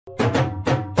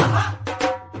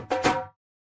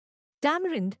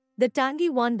Tamarind, the tangy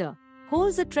wonder,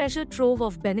 holds a treasure trove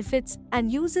of benefits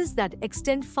and uses that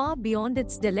extend far beyond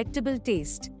its delectable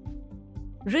taste.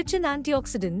 Rich in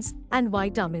antioxidants and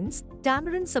vitamins,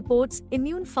 tamarind supports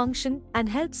immune function and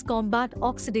helps combat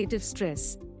oxidative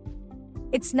stress.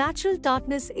 Its natural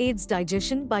tartness aids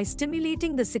digestion by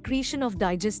stimulating the secretion of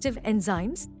digestive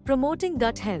enzymes, promoting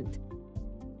gut health.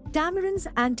 Tamarind's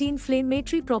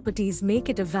anti-inflammatory properties make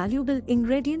it a valuable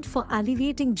ingredient for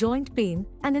alleviating joint pain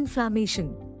and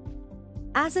inflammation.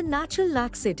 As a natural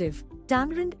laxative,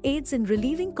 tamarind aids in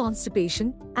relieving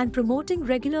constipation and promoting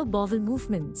regular bowel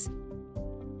movements.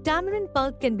 Tamarind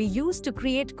pulp can be used to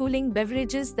create cooling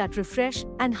beverages that refresh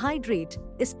and hydrate,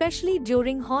 especially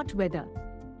during hot weather.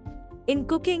 In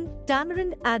cooking,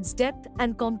 tamarind adds depth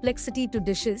and complexity to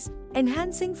dishes,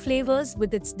 enhancing flavors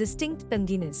with its distinct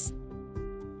tanginess.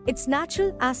 Its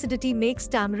natural acidity makes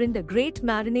tamarind a great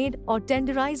marinade or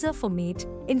tenderizer for meat,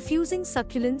 infusing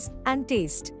succulence and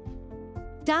taste.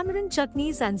 Tamarind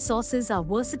chutneys and sauces are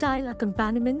versatile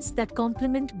accompaniments that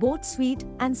complement both sweet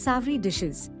and savory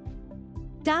dishes.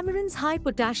 Tamarind's high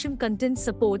potassium content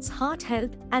supports heart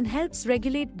health and helps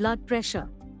regulate blood pressure.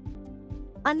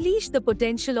 Unleash the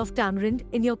potential of tamarind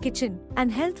in your kitchen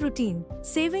and health routine,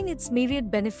 saving its myriad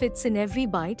benefits in every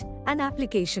bite and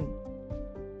application.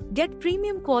 Get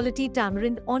premium quality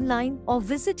tamarind online or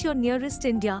visit your nearest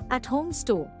India at home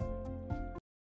store.